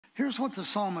Here's what the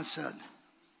psalmist said.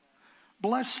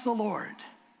 Bless the Lord,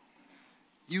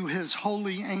 you his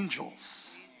holy angels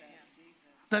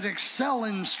that excel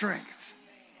in strength,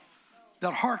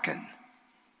 that hearken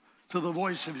to the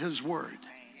voice of his word.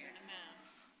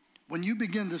 When you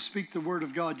begin to speak the word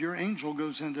of God, your angel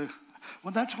goes into,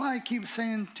 well, that's why I keep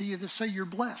saying to you to say you're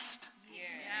blessed.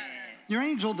 Your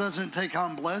angel doesn't take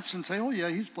I'm blessed and say, oh yeah,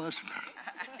 he's blessed.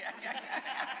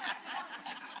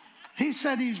 He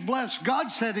said he's blessed.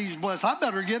 God said he's blessed. I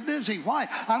better get busy. Why?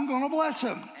 I'm going to bless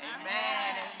him.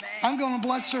 Amen. I'm going to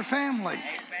bless their family.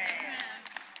 Amen.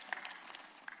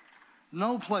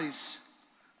 No place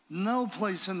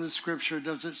in the scripture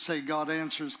does it say God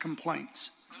answers complaints.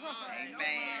 Amen.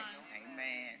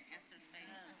 Amen.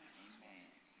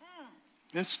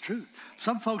 It's truth.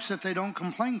 Some folks, if they don't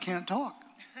complain, can't talk.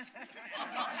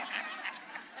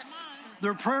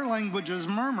 Their prayer language is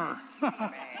murmur.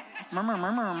 Murmur,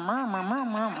 murmur, murmur,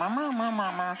 murmur, murmur,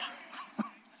 murmur.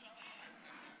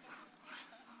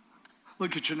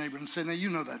 Look at your neighbor and say, now you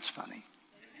know that's funny.